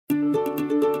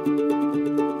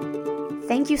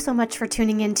Thank you so much for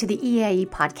tuning in to the EAE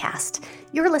podcast.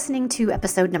 You're listening to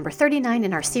episode number 39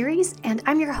 in our series, and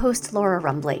I'm your host, Laura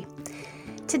Rumbley.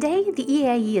 Today, the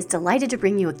EAE is delighted to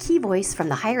bring you a key voice from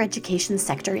the higher education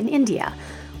sector in India,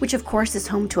 which of course is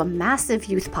home to a massive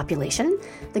youth population.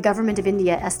 The government of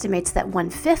India estimates that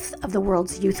 1/5 of the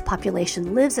world's youth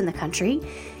population lives in the country,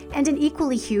 and an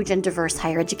equally huge and diverse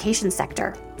higher education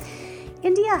sector.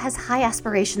 India has high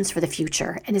aspirations for the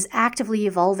future and is actively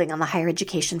evolving on the higher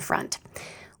education front.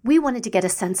 We wanted to get a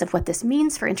sense of what this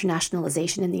means for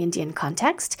internationalization in the Indian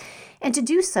context, and to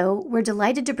do so, we're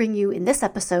delighted to bring you in this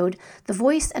episode the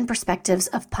voice and perspectives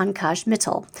of Pankaj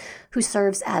Mittal, who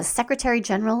serves as Secretary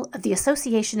General of the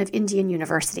Association of Indian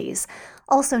Universities,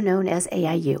 also known as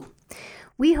AIU.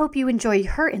 We hope you enjoy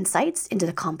her insights into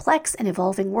the complex and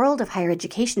evolving world of higher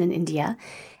education in India,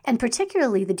 and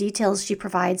particularly the details she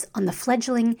provides on the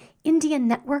fledgling Indian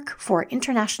Network for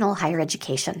International Higher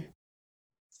Education.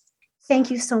 Thank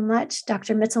you so much,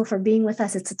 Dr. Mittal, for being with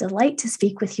us. It's a delight to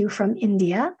speak with you from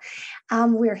India.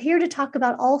 We're here to talk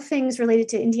about all things related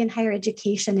to Indian higher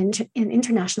education and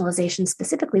internationalization,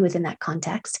 specifically within that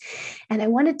context. And I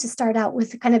wanted to start out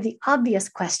with kind of the obvious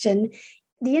question.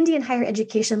 The Indian higher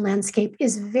education landscape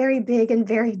is very big and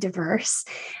very diverse.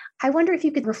 I wonder if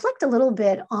you could reflect a little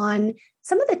bit on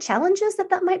some of the challenges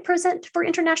that might present for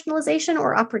internationalization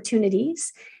or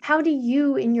opportunities. How do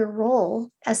you, in your role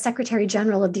as Secretary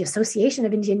General of the Association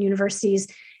of Indian Universities,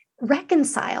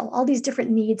 reconcile all these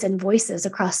different needs and voices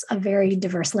across a very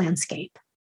diverse landscape?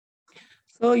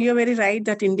 So you're very right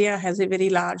that India has a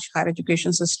very large higher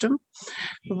education system.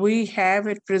 We have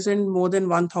at present more than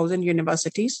 1,000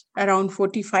 universities, around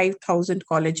 45,000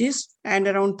 colleges, and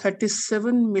around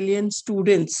 37 million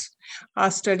students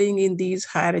are studying in these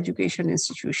higher education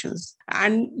institutions.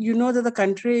 And you know that the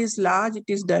country is large, it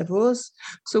is diverse.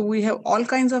 So we have all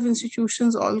kinds of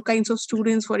institutions, all kinds of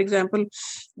students. For example,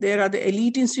 there are the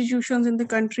elite institutions in the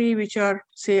country, which are,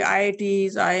 say,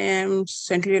 IITs, IIMs,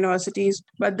 central universities.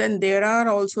 But then there are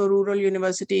also rural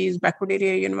universities, backward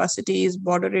area universities,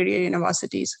 border area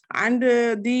universities. And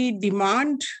the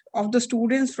demand of the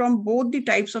students from both the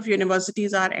types of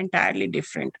universities are entirely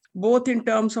different, both in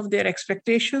terms of their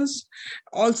expectations,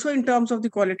 also in terms of the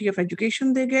quality of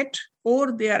education they get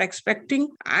or they are expecting,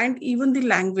 and even the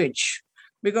language.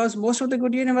 Because most of the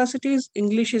good universities,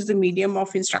 English is the medium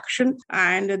of instruction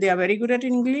and they are very good at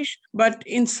English. But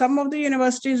in some of the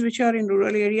universities which are in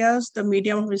rural areas, the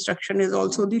medium of instruction is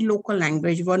also the local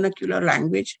language, vernacular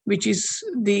language, which is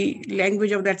the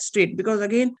language of that state. Because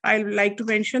again, I like to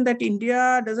mention that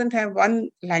India doesn't have one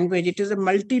language. It is a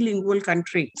multilingual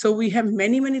country. So we have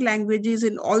many, many languages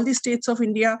in all the states of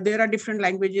India. There are different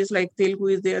languages like Telugu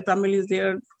is there, Tamil is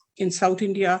there in South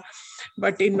India,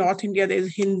 but in North India, there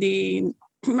is Hindi.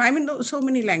 So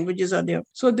many languages are there.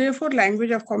 So therefore, language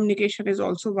of communication is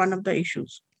also one of the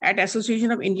issues. At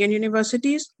Association of Indian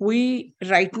Universities, we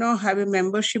right now have a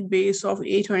membership base of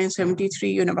 873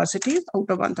 universities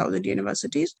out of 1,000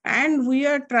 universities. And we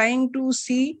are trying to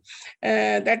see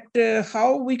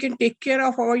how we can take care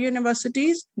of our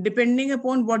universities depending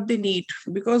upon what they need.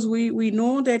 Because we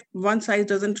know that one size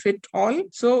doesn't fit all.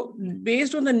 So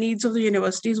based on the needs of the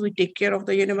universities, we take care of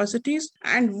the universities.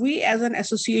 And we as an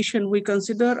association, we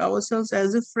consider ourselves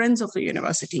as the friends of the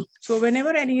university. So whenever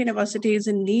any university is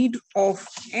in need of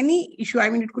any issue,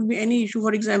 it could be any issue,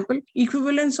 for example,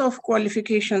 equivalence of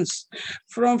qualifications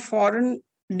from foreign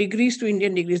degrees to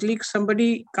Indian degrees. Like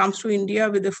somebody comes to India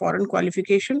with a foreign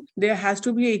qualification, there has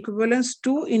to be equivalence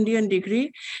to Indian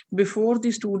degree before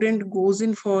the student goes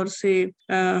in for, say,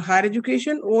 higher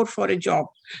education or for a job.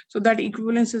 So that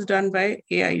equivalence is done by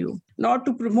AIU. Now,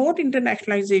 to promote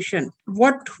internationalization,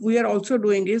 what we are also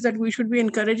doing is that we should be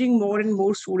encouraging more and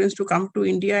more students to come to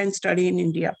India and study in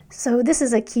India. So this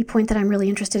is a key point that I'm really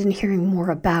interested in hearing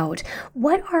more about.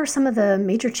 What are some of the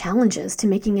major challenges to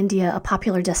making India a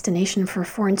popular destination for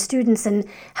foreign students, and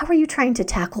how are you trying to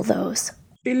tackle those?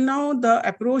 Till now, the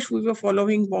approach we were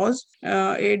following was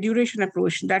a duration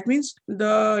approach. That means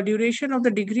the duration of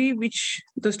the degree which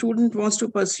the student wants to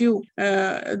pursue,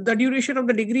 the duration of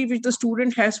the degree which the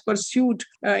student has pursued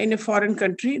in a foreign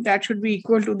country, that should be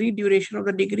equal to the duration of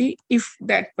the degree if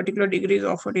that particular degree is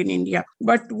offered in India.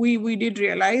 But we did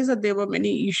realize that there were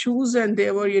many issues and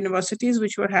there were universities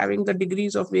which were having the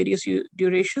degrees of various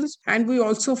durations. And we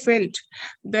also felt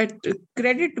that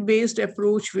credit-based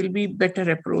approach will be better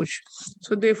approach.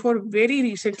 So therefore, very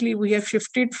recently, we have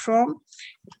shifted from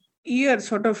year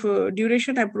sort of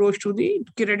duration approach to the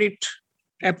credit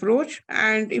approach.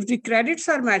 And if the credits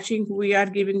are matching, we are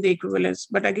giving the equivalence.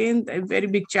 But again, a very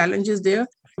big challenge is there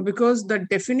because the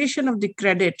definition of the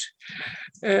credit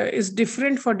is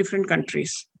different for different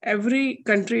countries. Every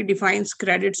country defines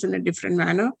credits in a different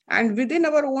manner. And within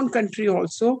our own country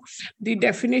also, the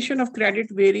definition of credit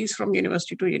varies from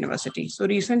university to university. So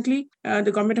recently,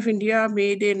 the Government of India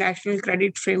made a National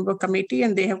Credit Framework Committee,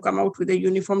 and they have come out with a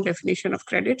uniform definition of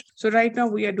credit. So right now,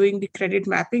 we are doing the credit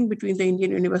mapping between the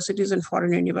Indian universities and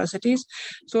foreign universities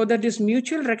so that this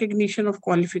mutual recognition of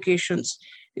qualifications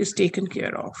is taken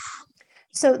care of.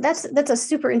 So that's a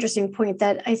super interesting point,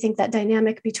 that I think that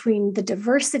dynamic between the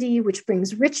diversity, which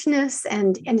brings richness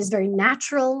and is very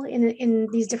natural in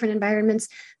these different environments,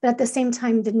 but at the same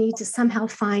time, the need to somehow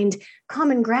find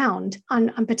common ground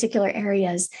on particular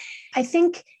areas. I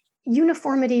think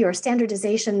uniformity or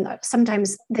standardization,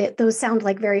 sometimes those sound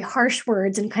like very harsh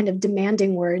words and kind of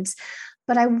demanding words.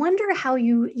 But I wonder how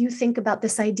you think about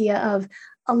this idea of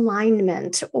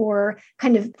alignment or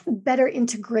kind of better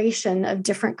integration of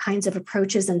different kinds of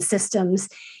approaches and systems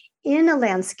in a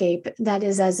landscape that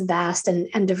is as vast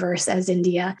and diverse as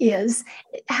India is.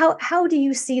 How do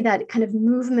you see that kind of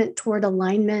movement toward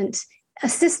alignment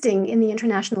assisting in the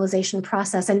internationalization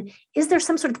process? And is there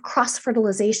some sort of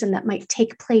cross-fertilization that might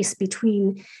take place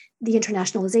between the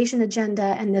internationalization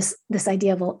agenda and this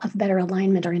idea of better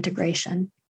alignment or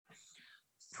integration?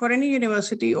 For any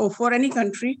university or for any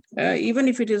country, even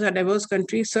if it is a diverse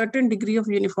country, certain degree of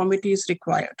uniformity is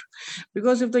required.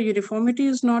 Because if the uniformity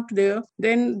is not there,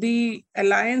 then the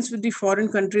alliance with the foreign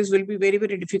countries will be very,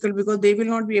 very difficult, because they will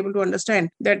not be able to understand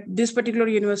that this particular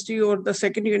university or the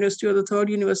second university or the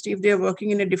third university, if they are working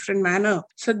in a different manner,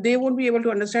 so they won't be able to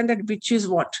understand that which is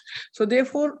what. So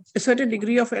therefore, a certain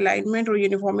degree of alignment or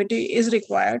uniformity is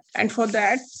required. And for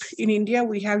that, in India,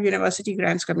 we have University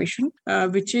Grants Commission,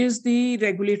 which is the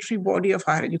regulatory body of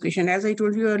higher education. As I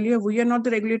told you earlier, we are not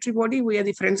the regulatory body. We are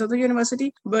the friends of the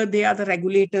university, but they are the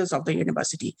regulators of the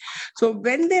university. So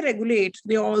when they regulate,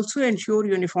 they also ensure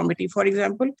uniformity. For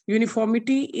example,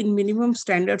 uniformity in minimum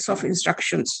standards of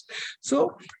instructions.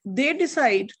 So they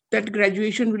decide that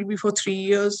graduation will be for 3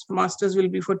 years, masters will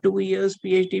be for 2 years,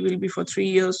 PhD will be for 3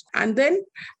 years. And then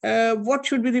what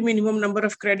should be the minimum number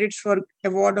of credits for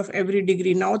award of every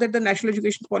degree? Now that the national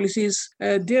education policy is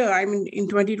there, I mean, in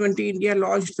 2020, India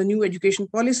launched the new education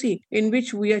policy, in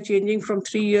which we are changing from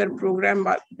 3-year program,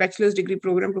 bachelor's degree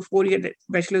program, to 4-year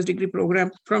bachelor's degree program,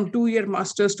 from 2-year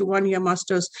masters to 1-year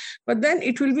masters. But then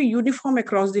it will be uniform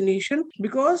across the nation,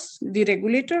 because the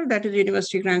regulator, that is the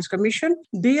University Grants Commission,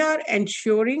 they are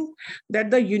ensuring that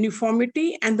the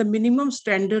uniformity and the minimum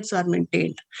standards are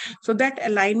maintained. So that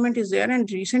alignment is there. And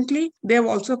recently, they have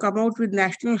also come out with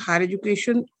National Higher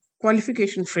Education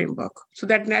Qualification Framework. So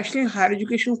that National Higher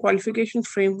Education Qualification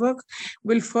Framework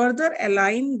will further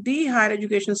align the higher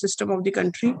education system of the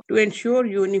country to ensure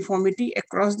uniformity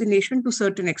across the nation to a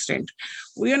certain extent.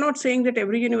 We are not saying that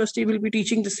every university will be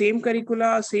teaching the same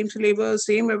curricula, same syllabus,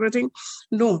 same everything.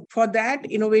 No, for that,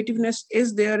 innovativeness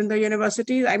is there in the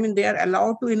universities. I mean, they are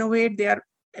allowed to innovate. They are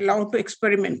allowed to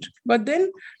experiment. But then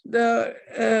the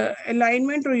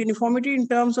alignment or uniformity in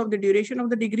terms of the duration of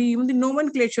the degree, even the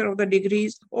nomenclature of the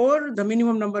degrees, or the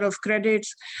minimum number of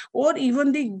credits, or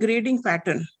even the grading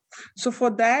pattern. So for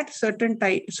that, certain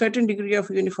degree of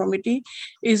uniformity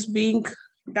is being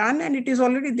done, and it is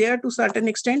already there to a certain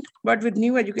extent. But with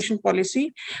new education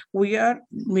policy, we are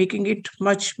making it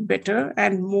much better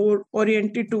and more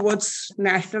oriented towards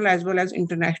national as well as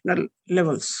international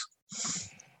levels.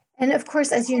 And of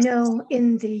course, as you know,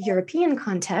 in the European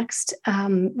context,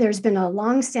 there's been a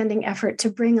longstanding effort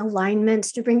to bring alignment,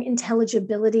 to bring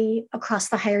intelligibility across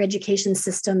the higher education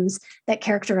systems that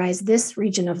characterize this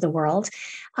region of the world.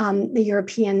 The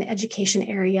European education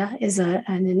area is an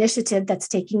initiative that's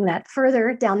taking that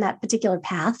further down that particular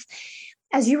path.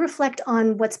 As you reflect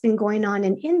on what's been going on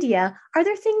in India, are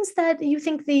there things that you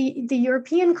think the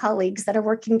European colleagues that are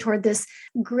working toward this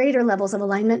greater levels of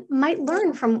alignment might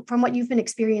learn from what you've been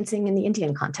experiencing in the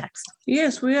Indian context?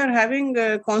 Yes, we are having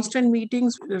constant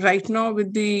meetings right now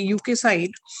with the UK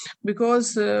side,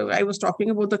 because I was talking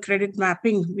about the credit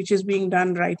mapping, which is being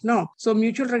done right now. So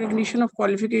mutual recognition of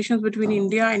qualifications between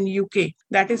India and UK,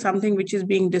 that is something which is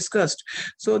being discussed.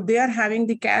 So they are having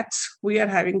the CATs, we are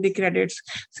having the credits.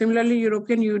 Similarly,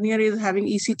 European Union is having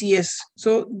ECTS.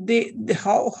 So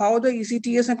how the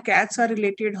ECTS and CATs are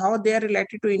related, how they are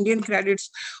related to Indian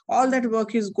credits, all that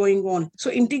work is going on.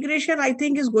 So integration, I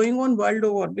think, is going on world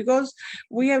over, because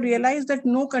we have realized that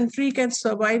no country can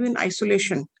survive in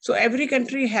isolation. So every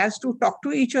country has to talk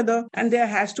to each other, and there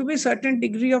has to be a certain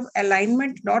degree of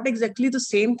alignment, not exactly the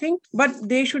same thing, but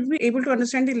they should be able to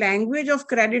understand the language of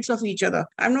credits of each other.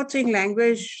 I'm not saying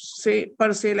language, say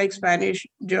per se, like Spanish,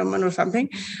 German or something.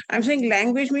 I'm saying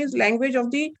language means language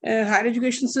of the higher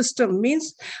education system, means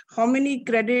how many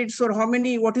credits or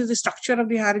what is the structure of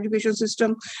the higher education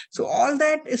system. So all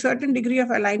that, a certain degree of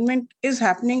alignment is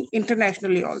happening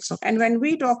internationally also. And when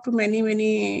we talk to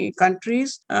many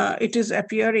countries, it is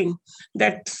appearing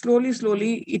that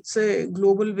slowly it's a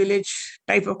global village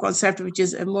type of concept which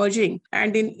is emerging.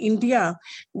 And in India,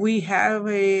 we have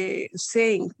a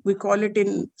saying, we call it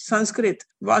in Sanskrit,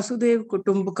 Vasudev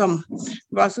Kutumbakam.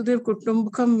 Vasudev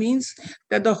Kutumbakam means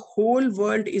that the whole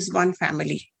world is one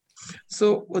family.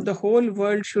 So the whole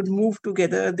world should move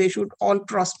together. They should all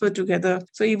prosper together.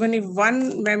 So even if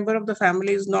one member of the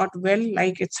family is not well,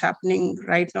 like it's happening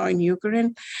right now in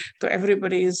Ukraine, so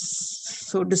everybody is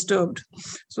so disturbed.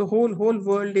 So whole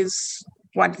world is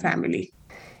one family.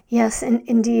 Yes, and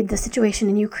indeed, the situation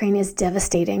in Ukraine is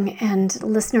devastating, and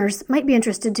listeners might be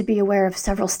interested to be aware of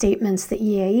several statements the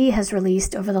EAE has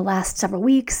released over the last several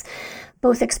weeks,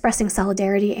 both expressing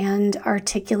solidarity and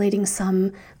articulating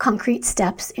some concrete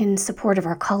steps in support of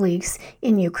our colleagues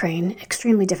in Ukraine.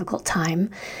 Extremely difficult time.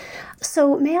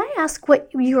 So may I ask what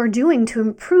you are doing to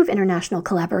improve international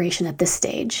collaboration at this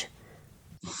stage?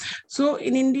 So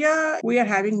in India, we are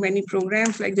having many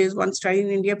programs. Like there's one Study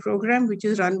in India program, which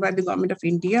is run by the Government of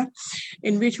India,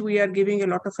 in which we are giving a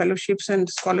lot of fellowships and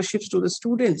scholarships to the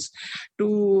students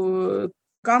to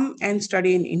come and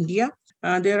study in India.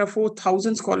 There are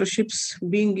 4,000 scholarships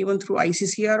being given through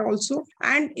ICCR also.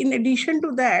 And in addition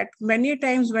to that, many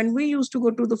times when we used to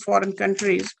go to the foreign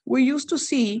countries, we used to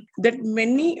see that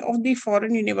many of the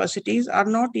foreign universities are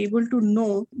not able to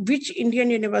know which Indian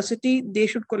university they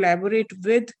should collaborate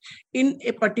with in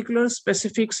a particular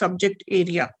specific subject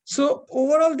area. So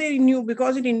overall, they knew,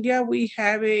 because in India, we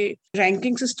have a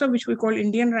ranking system, which we call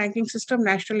Indian Ranking System,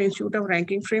 National Institute of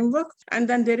Ranking Framework. And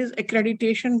then there is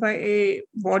accreditation by a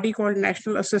body called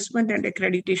National Assessment and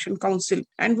Accreditation Council.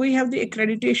 And we have the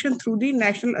accreditation through the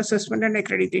National Assessment and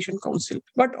Accreditation Council.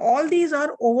 But all these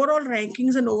are overall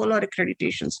rankings and overall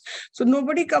accreditations. So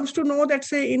nobody comes to know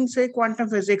that, in quantum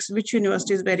physics, which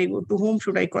university is very good, to whom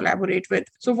should I collaborate with.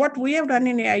 So what we have done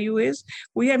in AIU is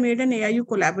we have made an AIU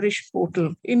collaboration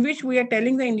portal in which we are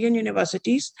telling the Indian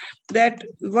universities that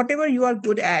whatever you are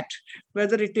good at,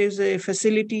 whether it is a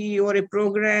facility or a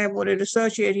program or a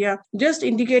research area, just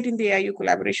indicate in the AIU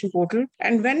collaboration portal.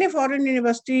 And when a foreign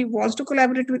university wants to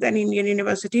collaborate with an Indian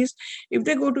universities, if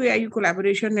they go to AIU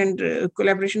collaboration and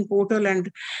collaboration portal and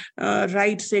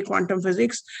write, quantum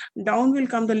physics, down will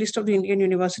come the list of the Indian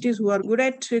universities who are good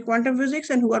at quantum physics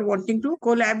and who are wanting to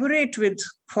collaborate with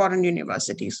foreign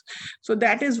universities. So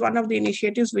that is one of the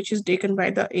initiatives which is taken by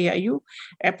the AIU,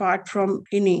 apart from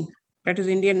INI. That is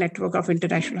Indian Network of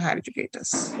International Higher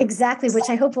Educators. Exactly, which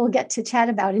I hope we'll get to chat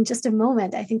about in just a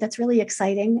moment. I think that's really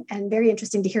exciting and very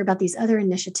interesting to hear about these other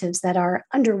initiatives that are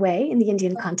underway in the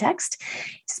Indian context.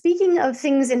 Speaking of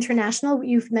things international,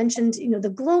 you've mentioned, the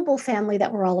global family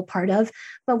that we're all a part of,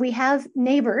 but we have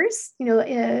neighbors,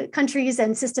 countries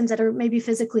and systems that are maybe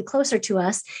physically closer to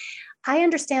us. I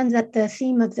understand that the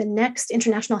theme of the next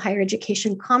International Higher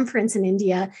Education Conference in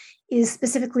India is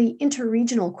specifically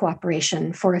interregional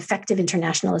cooperation for effective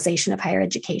internationalization of higher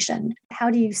education.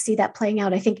 How do you see that playing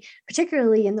out? I think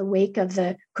particularly in the wake of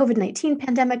the COVID-19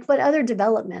 pandemic, but other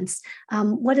developments,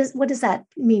 what does that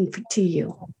mean to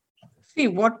you? See,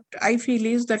 what I feel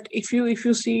is that if you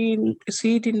see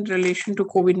it in relation to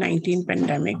COVID-19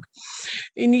 pandemic,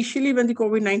 initially when the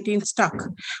COVID-19 stuck,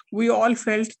 we all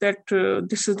felt that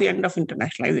this is the end of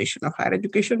internationalization of higher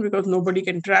education because nobody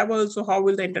can travel. So how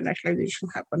will the internationalization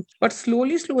happen? But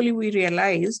slowly we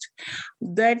realized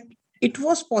that it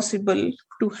was possible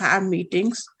to have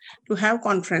meetings, to have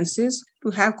conferences, to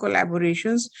have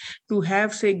collaborations, to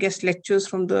have, guest lectures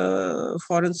from the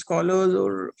foreign scholars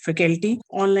or faculty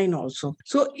online also.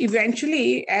 So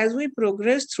eventually, as we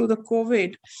progressed through the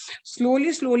COVID,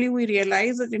 slowly we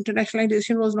realized that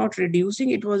internationalization was not reducing,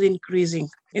 it was increasing.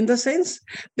 In the sense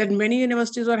that many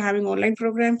universities are having online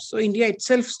programs. So India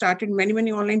itself started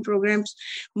many online programs.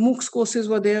 MOOCs courses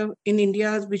were there in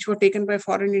India, which were taken by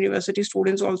foreign university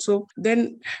students also.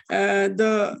 Then in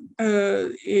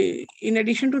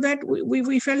addition to that,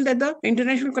 we felt that the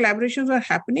international collaborations were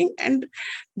happening and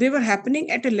they were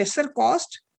happening at a lesser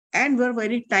cost and were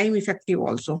very time effective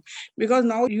also. Because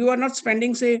now you are not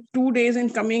spending, 2 days in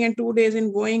coming and 2 days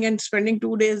in going and spending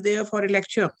 2 days there for a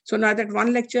lecture. So now that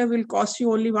one lecture will cost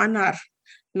you only 1 hour,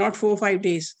 not 4 or 5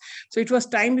 days. So it was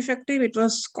time effective, it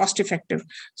was cost effective.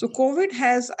 So COVID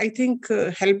has, I think,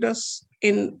 helped us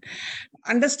in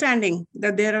understanding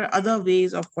that there are other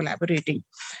ways of collaborating,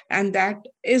 and that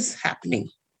is happening.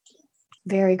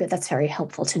 Very good. That's very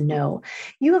helpful to know.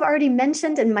 You have already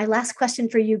mentioned, and my last question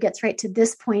for you gets right to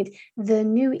this point, the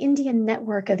new Indian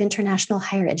Network of International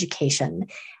Higher Education,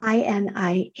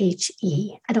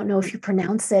 INIHE. I don't know if you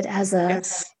pronounce it as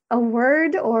a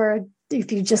word or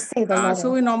if you just say the letter.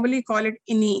 So we normally call it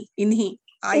INIHE, INIHE.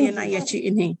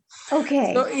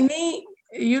 Okay. So INIHE,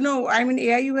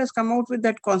 AIU has come out with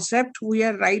that concept. We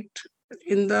are right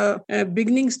in the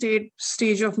beginning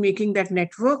stage of making that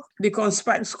network. The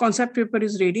concept paper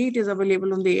is ready. It is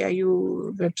available on the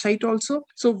AIU website also.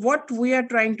 So what we are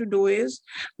trying to do is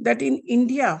that in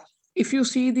India, if you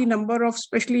see the number of,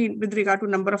 especially with regard to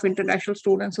number of international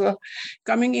students who are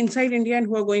coming inside India and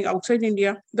who are going outside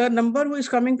India, the number who is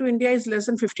coming to India is less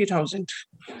than 50,000.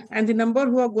 And the number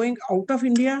who are going out of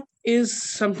India is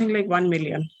something like 1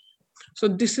 million. So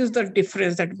this is the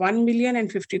difference, that 1 million and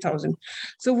 50,000.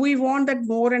 So we want that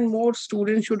more and more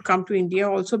students should come to India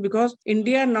also, because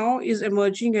India now is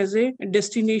emerging as a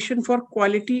destination for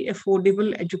quality,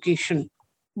 affordable education.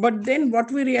 But then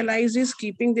what we realize is,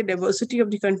 keeping the diversity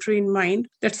of the country in mind,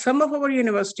 that some of our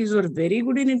universities were very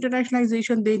good in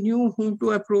internationalization. They knew whom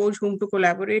to approach, whom to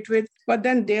collaborate with. But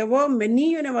then there were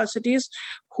many universities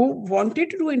who wanted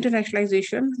to do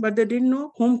internationalization, but they didn't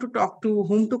know whom to talk to,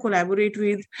 whom to collaborate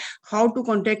with, how to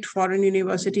contact foreign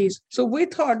universities. So we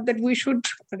thought that we should,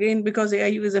 again, because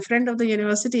AIU is a friend of the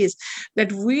universities,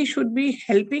 that we should be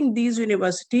helping these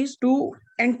universities to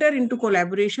enter into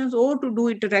collaborations or to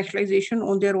do internationalization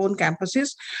on their own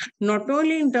campuses, not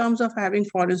only in terms of having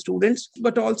foreign students,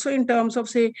 but also in terms of,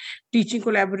 say, teaching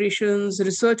collaborations,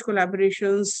 research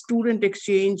collaborations, student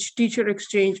exchange, teacher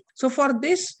exchange. So for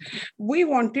this, we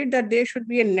wanted that there should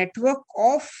be a network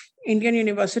of Indian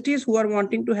universities who are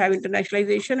wanting to have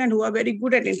internationalization and who are very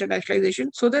good at internationalization,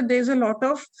 so that there's a lot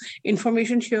of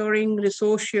information sharing,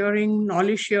 resource sharing,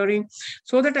 knowledge sharing,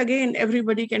 so that, again,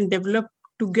 everybody can develop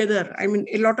together. I mean,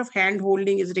 a lot of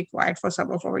hand-holding is required for some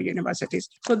of our universities.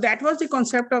 So that was the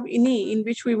concept of INIHE, in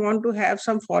which we want to have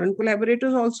some foreign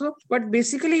collaborators also. But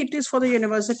basically, it is for the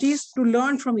universities to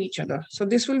learn from each other. So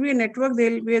this will be a network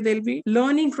where they'll be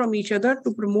learning from each other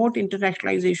to promote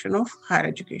internationalization of higher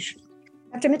education.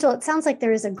 Dr. Mittal, it sounds like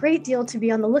there is a great deal to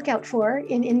be on the lookout for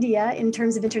in India in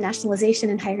terms of internationalization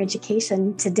in higher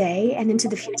education today and into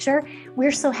the future.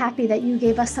 We're so happy that you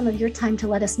gave us some of your time to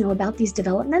let us know about these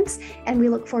developments, and we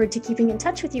look forward to keeping in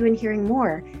touch with you and hearing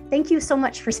more. Thank you so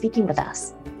much for speaking with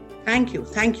us. Thank you.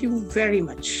 Thank you very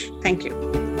much. Thank you.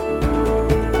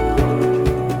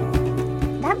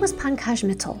 That was Pankaj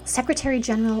Mittal, Secretary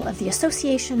General of the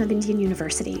Association of Indian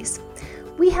Universities.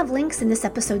 We have links in this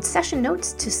episode's session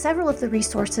notes to several of the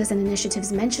resources and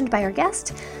initiatives mentioned by our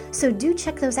guest, so do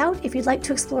check those out if you'd like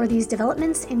to explore these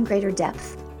developments in greater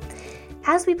depth.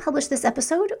 As we publish this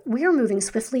episode, we're moving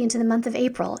swiftly into the month of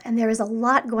April, and there is a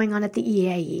lot going on at the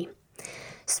EAE.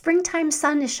 Springtime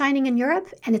sun is shining in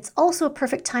Europe, and it's also a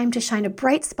perfect time to shine a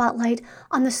bright spotlight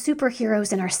on the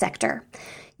superheroes in our sector.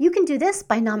 You can do this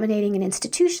by nominating an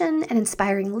institution, an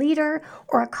inspiring leader,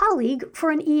 or a colleague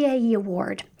for an EAE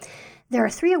award. There are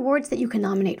 3 awards that you can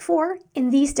nominate for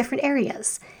in these different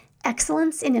areas: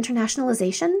 Excellence in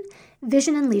Internationalization,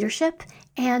 Vision and Leadership,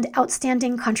 and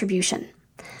Outstanding Contribution.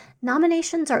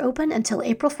 Nominations are open until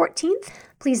April 14th.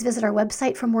 Please visit our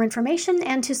website for more information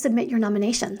and to submit your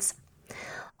nominations.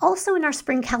 Also in our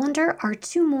spring calendar are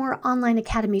 2 more online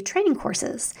academy training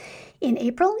courses. In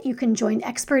April, you can join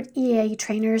expert EAE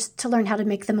trainers to learn how to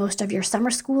make the most of your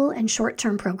summer school and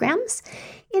short-term programs.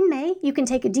 In May, you can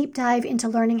take a deep dive into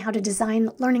learning how to design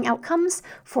learning outcomes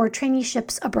for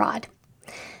traineeships abroad.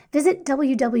 Visit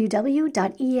www.eae.org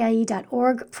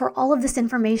for all of this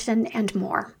information and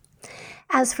more.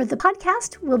 As for the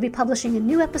podcast, we'll be publishing a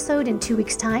new episode in 2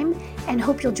 weeks' time, and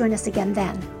hope you'll join us again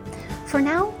then. For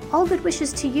now, all good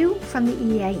wishes to you from the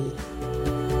EAE.